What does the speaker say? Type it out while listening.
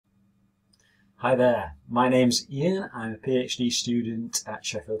Hi there, my name's Ian. I'm a PhD student at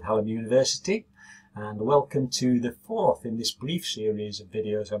Sheffield Hallam University, and welcome to the fourth in this brief series of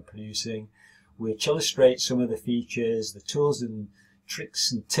videos I'm producing which illustrate some of the features, the tools and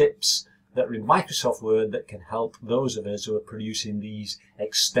tricks and tips that are in Microsoft Word that can help those of us who are producing these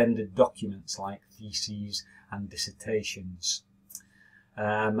extended documents like theses and dissertations.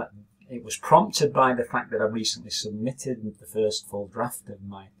 It was prompted by the fact that I've recently submitted the first full draft of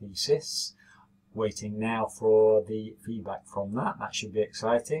my thesis. Waiting now for the feedback from that. That should be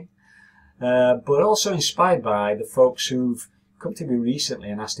exciting. But also inspired by the folks who've come to me recently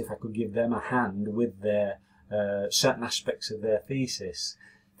and asked if I could give them a hand with their certain aspects of their thesis.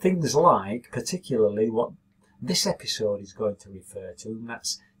 Things like, particularly, what this episode is going to refer to, and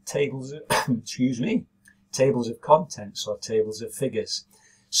that's tables of, tables of contents or tables of figures.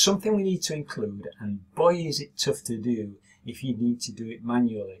 Something we need to include, and boy is it tough to do if you need to do it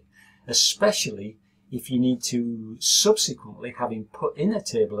manually. Especially if you need to subsequently, having put in a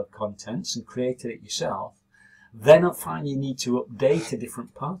table of contents and created it yourself, then find you need to update a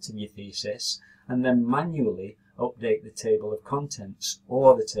different part of your thesis and then manually update the table of contents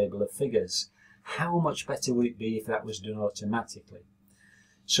or the table of figures. How much better would it be if that was done automatically?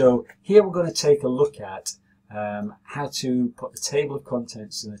 So here we're going to take a look at how to put the table of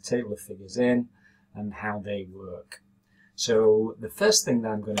contents and the table of figures in and how they work. So the first thing that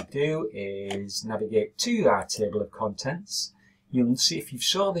I'm going to do is navigate to our table of contents. You'll see, if you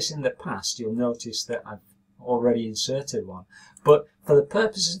saw this in the past, you'll notice that I've already inserted one. But for the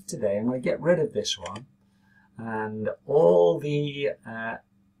purposes of today, I'm going to get rid of this one, and all the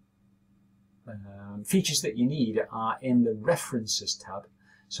features that you need are in the References tab.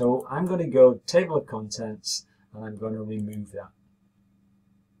 So I'm going to go Table of Contents, and I'm going to remove that.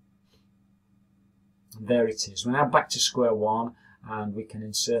 There it is. We're now back to square one, and we can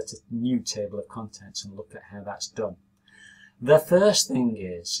insert a new table of contents and look at how that's done. The first thing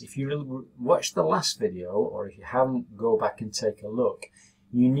is, if you watched the last video, or if you haven't, go back and take a look,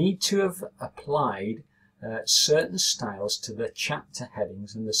 you need to have applied certain styles to the chapter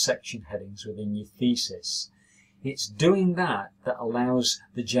headings and the section headings within your thesis. It's doing that that allows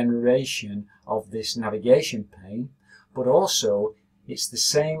the generation of this navigation pane, but also it's the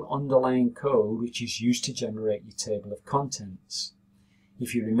same underlying code which is used to generate your table of contents.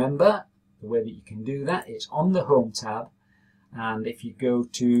 If you remember, the way that you can do that, it's on the Home tab, and if you go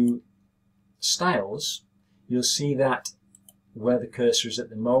to Styles, you'll see that where the cursor is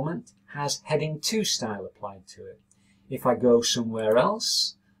at the moment has Heading 2 style applied to it. If I go somewhere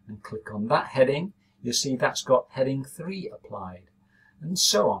else and click on that heading, you'll see that's got Heading 3 applied, and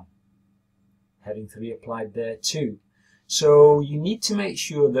so on. Heading 3 applied there too. So you need to make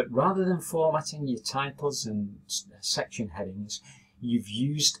sure that rather than formatting your titles and section headings, you've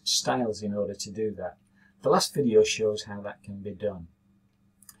used styles in order to do that. The last video shows how that can be done.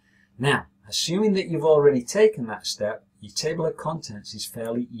 Now, assuming that you've already taken that step, your table of contents is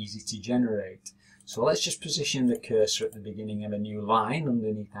fairly easy to generate. So let's just position the cursor at the beginning of a new line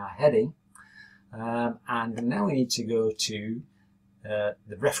underneath our heading. And now we need to go to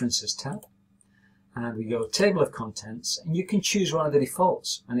the References tab. And we go Table of Contents, and you can choose one of the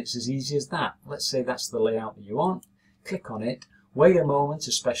defaults, and it's as easy as that. Let's say that's the layout that you want. Click on it. Wait a moment,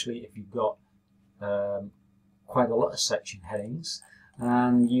 especially if you've got quite a lot of section headings,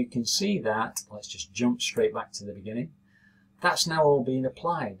 and you can see that. Let's just jump straight back to the beginning. That's now all been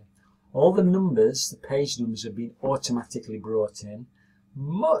applied. All the numbers, the page numbers, have been automatically brought in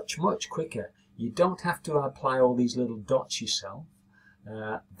much quicker. You don't have to apply all these little dots yourself.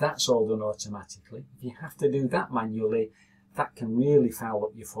 That's all done automatically. If you have to do that manually, that can really foul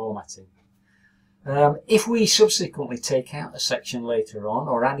up your formatting. If we subsequently take out a section later on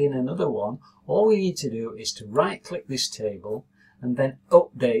or add in another one, all we need to do is to right click this table and then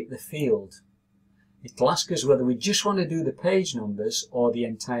update the field. It'll ask us whether we just want to do the page numbers or the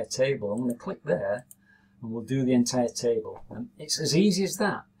entire table. I'm going to click there and we'll do the entire table. And it's as easy as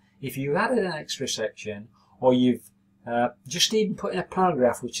that. If you've added an extra section, or you've just even put in a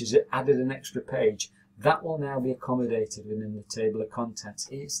paragraph which has added an extra page, that will now be accommodated within the table of contents.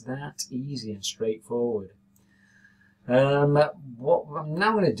 It's that easy and straightforward. What I'm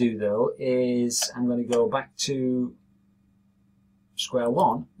now going to do though is I'm going to go back to square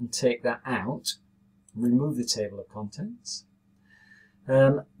one and take that out, remove the table of contents.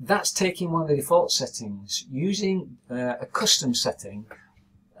 That's taking one of the default settings. Using a custom setting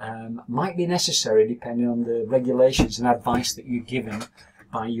might be necessary depending on the regulations and advice that you're given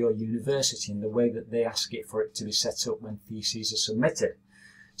by your university and the way that they ask it for it to be set up when theses are submitted.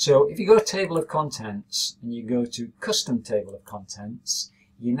 So if you go to Table of Contents and you go to Custom Table of Contents,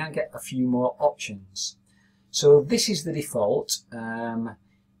 you now get a few more options. So this is the default.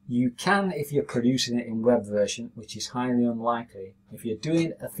 You can, if you're producing it in web version, which is highly unlikely. If you're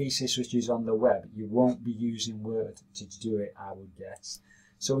doing a thesis which is on the web, you won't be using Word to do it, I would guess.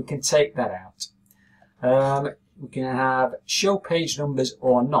 So we can take that out. We can have show page numbers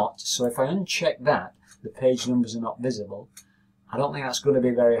or not. So if I uncheck that, the page numbers are not visible. I don't think that's going to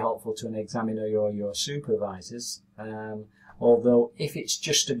be very helpful to an examiner or your supervisors. Although if it's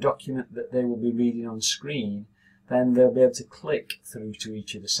just a document that they will be reading on screen, then they'll be able to click through to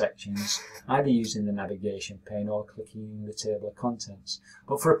each of the sections, either using the navigation pane or clicking the table of contents.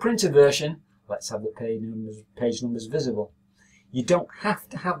 But for a printed version, let's have the page numbers visible. You don't have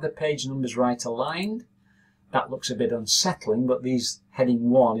to have the page numbers right aligned. That looks a bit unsettling, but these heading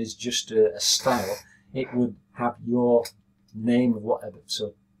 1 is just a style. It would have your name of whatever.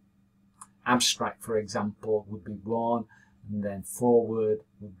 So abstract, for example, would be 1, and then forward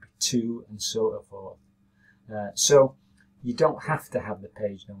would be 2, and so forth. So you don't have to have the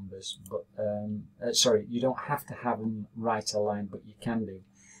page numbers, but you don't have to have them right aligned, but you can do.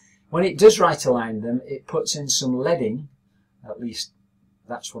 When it does right align them, it puts in some leading. At least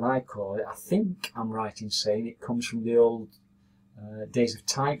that's what I call it. I think I'm right in saying it comes from the old days of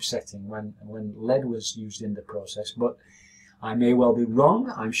typesetting when lead was used in the process, but I may well be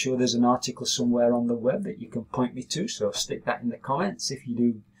wrong. I'm sure there's an article somewhere on the web that you can point me to, so stick that in the comments if you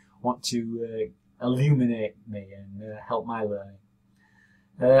do want to illuminate me and help my learning.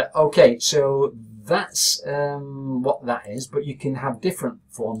 Okay, so that's what that is, but you can have different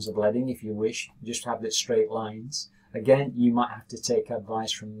forms of leading if you wish. Just have the straight lines. Again, you might have to take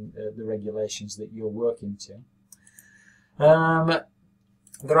advice from the regulations that you're working to.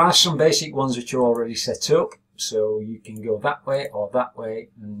 There are some basic ones which are already set up, so you can go that way or that way,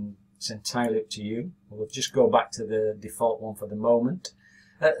 and it's entirely up to you. We'll just go back to the default one for the moment.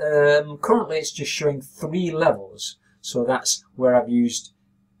 Currently it's just showing 3 levels, so that's where I've used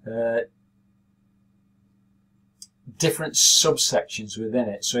different subsections within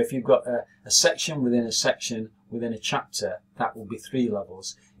it. So if you've got a section within a section within a chapter, that will be 3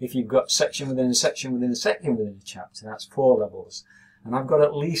 levels. If you've got section within a section within a section within a chapter, that's 4 levels. And I've got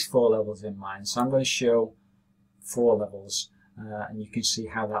at least 4 levels in mind, so I'm going to show 4 levels, and you can see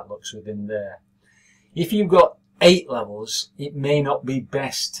how that looks within there. If you've got 8 levels, it may not be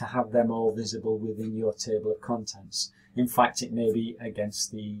best to have them all visible within your table of contents. In fact, it may be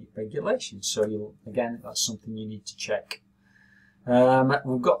against the regulations, so again, that's something you need to check.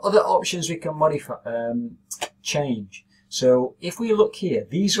 We've got other options we can modify, change. So if we look here,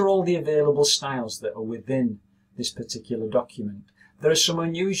 these are all the available styles that are within this particular document. There are some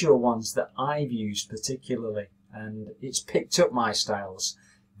unusual ones that I've used particularly, and it's picked up my styles.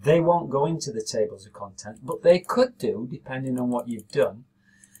 They won't go into the tables of content, but they could do, depending on what you've done.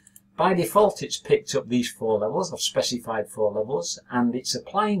 By default, it's picked up these 4 levels. I've specified 4 levels, and it's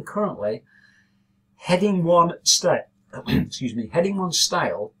applying currently heading 1 style, heading 1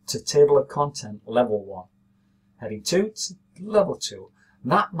 style to table of content level 1, heading 2 to level 2.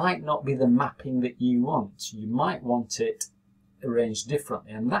 That might not be the mapping that you want. You might want it arranged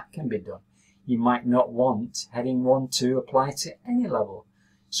differently, and that can be done. You might not want heading 1 to apply to any level.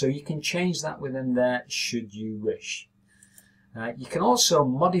 So you can change that within there should you wish. You can also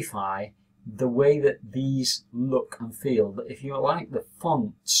modify the way that these look and feel. But if you like the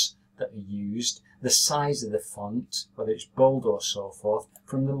fonts that are used, the size of the font, whether it's bold or so forth,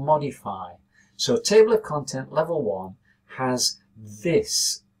 from the modify. So table of content level 1 has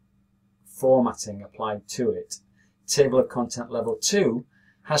this formatting applied to it. Table of content level 2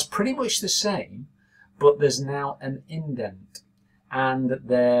 has pretty much the same, but there's now an indent, and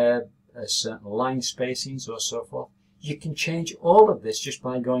there are certain line spacings or so forth. You can change all of this just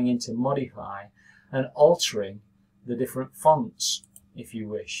by going into modify and altering the different fonts if you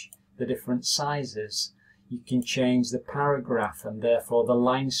wish, the different sizes. You can change the paragraph and therefore the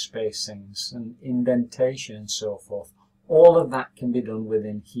line spacings and indentation and so forth. All of that can be done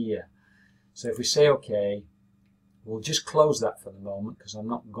within here. So if we say OK, we'll just close that for the moment because I'm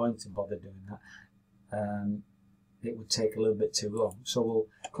not going to bother doing that. It would take a little bit too long. So we'll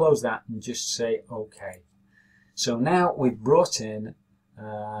close that and just say OK. So now we've brought in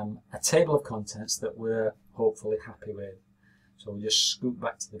a table of contents that we're hopefully happy with. So we'll just scoot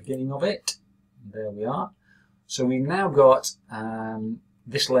back to the beginning of it. And there we are. So we've now got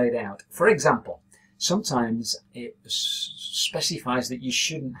this laid out. For example, sometimes it specifies that you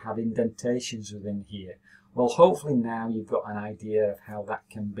shouldn't have indentations within here. Well, hopefully now you've got an idea of how that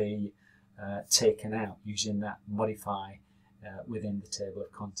can be taken out using that modify within the table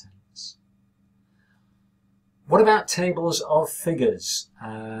of contents. What about tables of figures?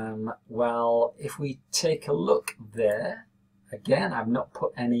 Well, if we take a look there, again, I've not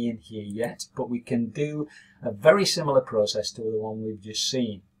put any in here yet, but we can do a very similar process to the one we've just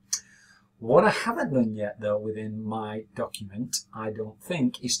seen. What I haven't done yet, though, within my document, I don't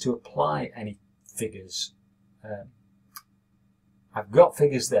think, is to apply any figures. I've got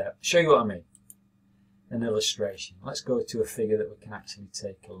figures there. Show you what I mean. An illustration. Let's go to a figure that we can actually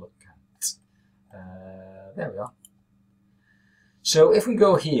take a look at. There we are. So if we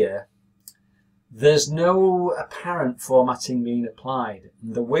go here, there's no apparent formatting being applied.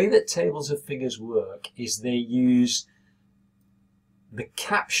 And the way that tables of figures work is they use the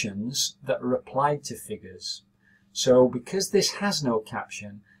captions that are applied to figures. So because this has no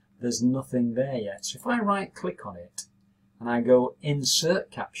caption, there's nothing there yet. So if I right click on it and I go insert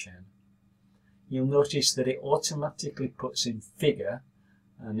caption, you'll notice that it automatically puts in figure,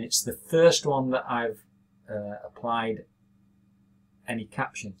 and it's the first one that I've applied any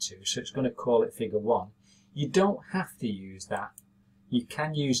caption to, so it's going to call it figure 1. You don't have to use that. You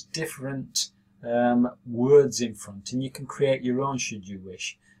can use different words in front, and you can create your own should you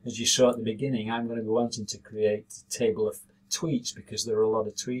wish. As you saw at the beginning, I'm going to be wanting to create a table of tweets because there are a lot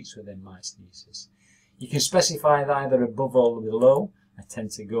of tweets within my thesis. You can specify it either above or below. I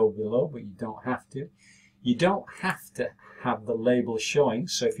tend to go below, but you don't have to. You don't have to have the label showing,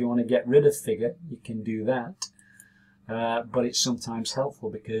 so if you want to get rid of figure, you can do that. But it's sometimes helpful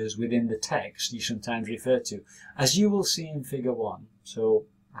because within the text you sometimes refer to, as you will see in figure 1, so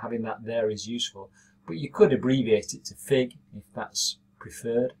having that there is useful. But you could abbreviate it to fig if that's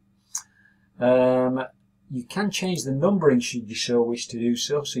preferred. You can change the numbering should you so wish to do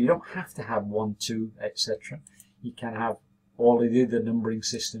so, so you don't have to have 1, 2, etc. You can have all of the other numbering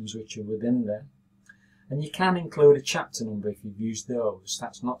systems which are within there. And you can include a chapter number if you've used those.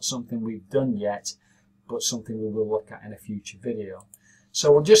 That's not something we've done yet, but something we will look at in a future video.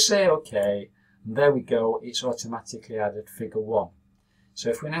 So we'll just say OK, and there we go, it's automatically added figure 1. So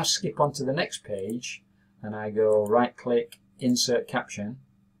if we now skip on to the next page, and I go right click, insert caption,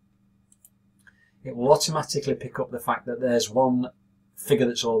 it will automatically pick up the fact that there's one figure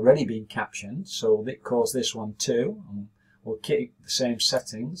that's already been captioned, so it calls this one 2, and we'll keep the same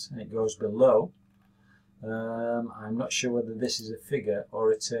settings, and it goes below. I'm not sure whether this is a figure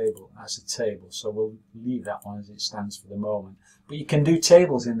or a table. That's a table, so we'll leave that one as it stands for the moment. But you can do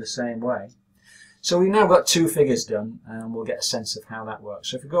tables in the same way. So we've now got 2 figures done, and we'll get a sense of how that works.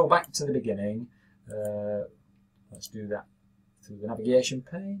 So if we go back to the beginning, let's do that through the navigation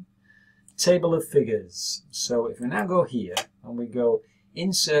pane. Table of figures. So if we now go here, and we go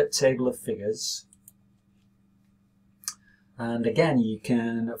insert table of figures, and again you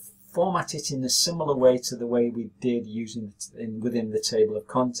can format it in a similar way to the way we did using within the table of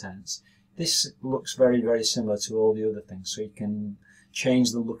contents. This looks very, very similar to all the other things, so you can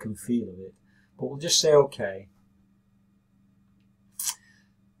change the look and feel of it. But we'll just say OK.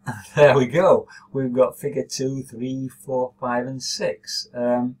 And there we go. We've got figure 2, 3, 4, 5 and 6.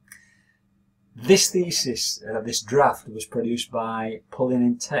 This thesis, this draft, was produced by pulling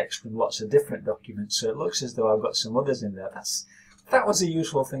in text from lots of different documents, so it looks as though I've got some others in there. That was a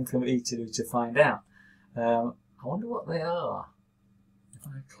useful thing for me to do to find out. I wonder what they are. If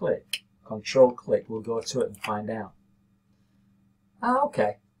I click, control click, we'll go to it and find out.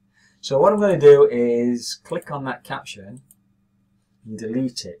 Okay. So what I'm going to do is click on that caption and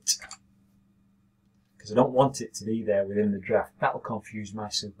delete it, because I don't want it to be there within the draft. That will confuse my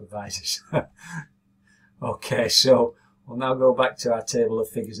supervisors. Okay, so we'll now go back to our table of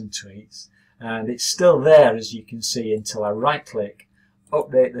figures and tweets. And it's still there, as you can see, until I right click,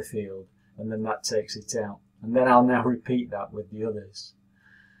 update the field, and then that takes it out. And then I'll now repeat that with the others.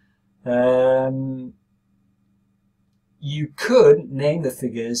 You could name the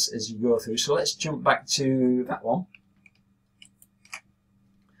figures as you go through. So let's jump back to that one.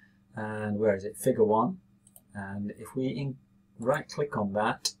 And where is it? Figure 1. And if we right click on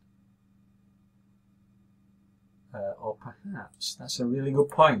that, or perhaps, that's a really good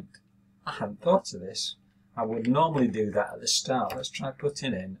point. I hadn't thought of this. I would normally do that at the start. Let's try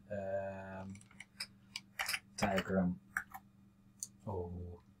putting in diagram. Oh,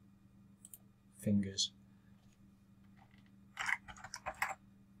 fingers.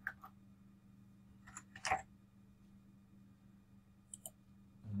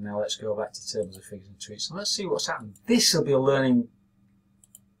 And now let's go back to tables of figures and tweets. And let's see what's happened. This will be a learning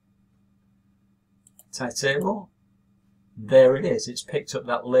type table. There it is. It's picked up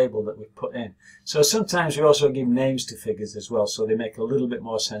that label that we've put in. So sometimes we also give names to figures as well, so they make a little bit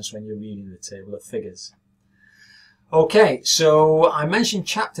more sense when you're reading the table of figures. Okay, so I mentioned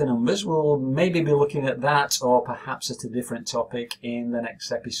chapter numbers. We'll maybe be looking at that or perhaps at a different topic in the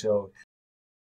next episode.